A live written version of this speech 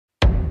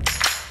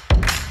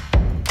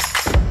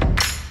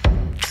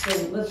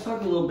So let's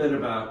talk a little bit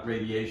about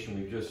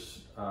radiation. We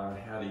just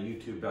had a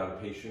YouTube about a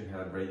patient who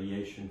had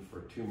radiation for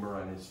a tumor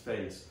on his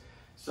face.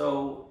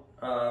 So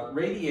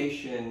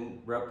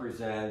radiation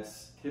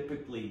represents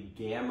typically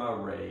gamma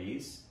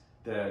rays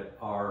that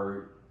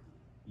are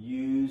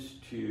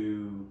used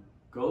to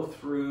go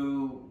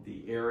through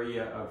the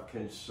area of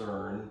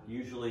concern.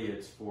 Usually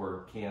it's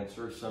for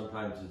cancer,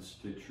 sometimes it's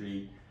to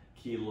treat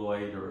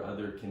keloid or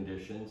other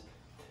conditions.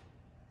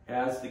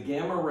 As the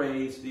gamma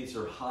rays, these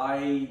are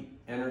high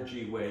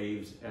energy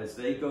waves, as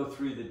they go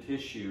through the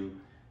tissue,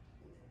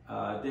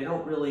 they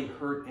don't really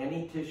hurt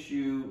any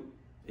tissue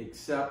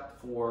except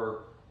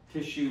for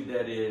tissue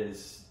that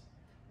is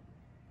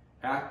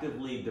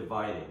actively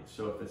dividing.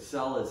 So if a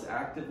cell is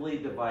actively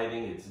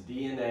dividing, its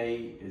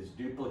DNA is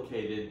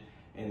duplicated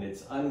and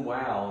it's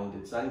unwound,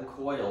 it's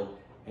uncoiled,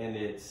 and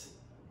it's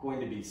going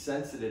to be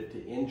sensitive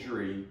to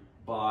injury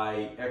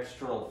by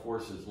external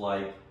forces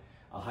like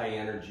a high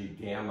energy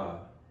gamma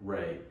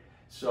ray.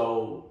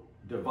 So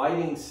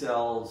dividing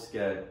cells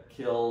get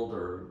killed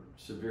or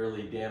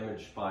severely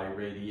damaged by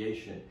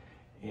radiation.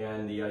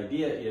 And the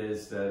idea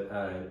is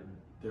that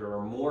there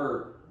are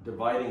more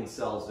dividing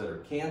cells that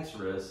are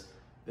cancerous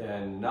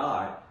than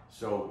not.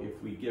 So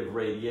if we give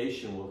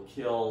radiation, we'll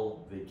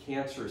kill the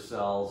cancer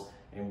cells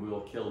and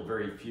we'll kill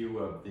very few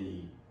of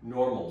the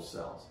normal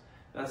cells.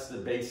 That's the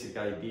basic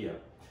idea.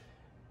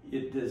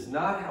 It does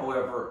not,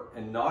 however,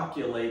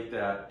 inoculate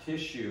that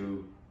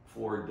tissue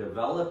for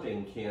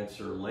developing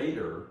cancer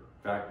later.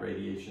 In fact,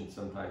 radiation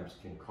sometimes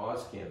can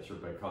cause cancer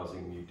by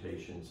causing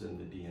mutations in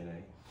the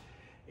DNA.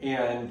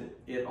 And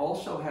it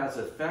also has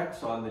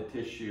effects on the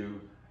tissue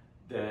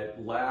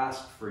that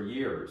last for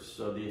years.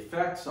 So the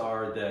effects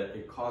are that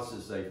it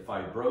causes a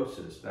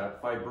fibrosis.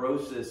 That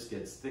fibrosis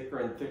gets thicker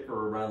and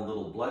thicker around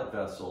little blood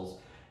vessels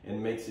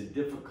and makes it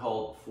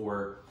difficult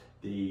for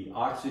the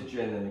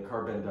oxygen and the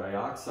carbon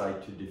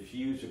dioxide to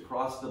diffuse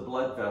across the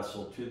blood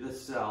vessel to the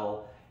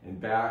cell and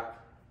back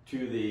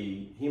to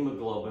the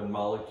hemoglobin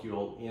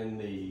molecule in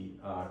the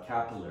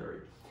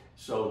capillary.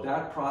 So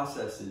that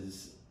process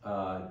is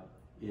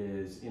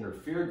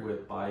interfered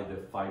with by the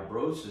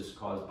fibrosis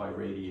caused by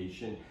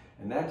radiation,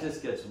 and that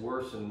just gets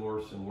worse and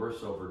worse and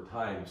worse over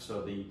time.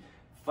 So the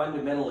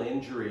fundamental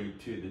injury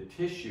to the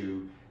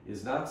tissue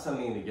is not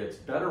something that gets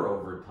better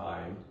over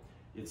time,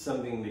 it's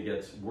something that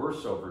gets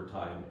worse over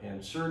time.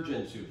 And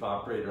surgeons who've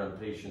operated on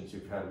patients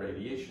who've had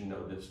radiation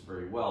know this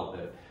very well,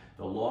 that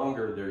the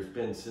longer there's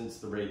been since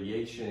the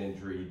radiation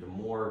injury, the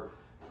more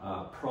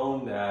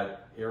prone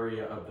that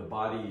area of the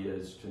body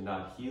is to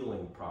not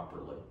healing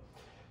properly.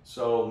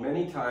 So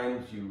many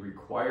times you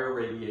require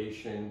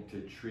radiation to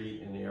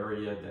treat an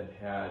area that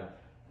had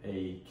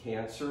a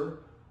cancer.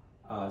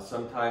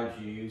 Sometimes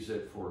you use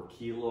it for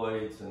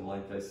keloids and,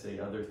 like I say,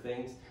 other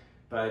things.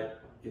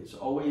 But it's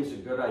always a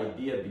good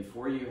idea,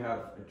 before you have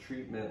a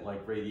treatment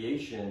like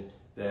radiation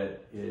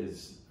that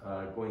is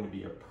going to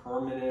be a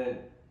permanent,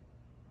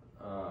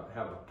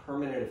 have a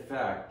permanent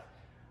effect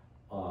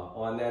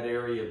on that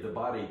area of the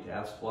body, to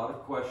ask a lot of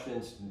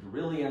questions and to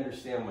really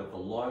understand what the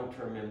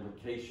long-term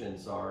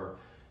implications are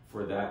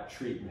for that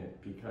treatment,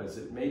 because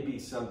it may be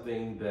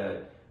something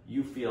that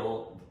you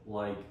feel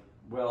like,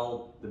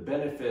 well, the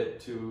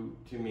benefit to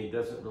me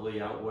doesn't really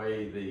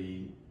outweigh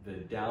the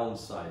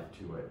downside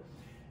to it.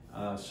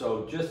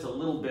 So just a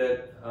little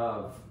bit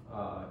of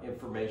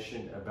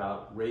information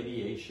about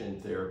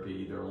radiation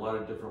therapy. There are a lot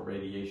of different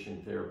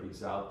radiation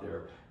therapies out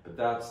there, but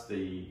that's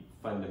the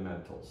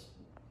fundamentals.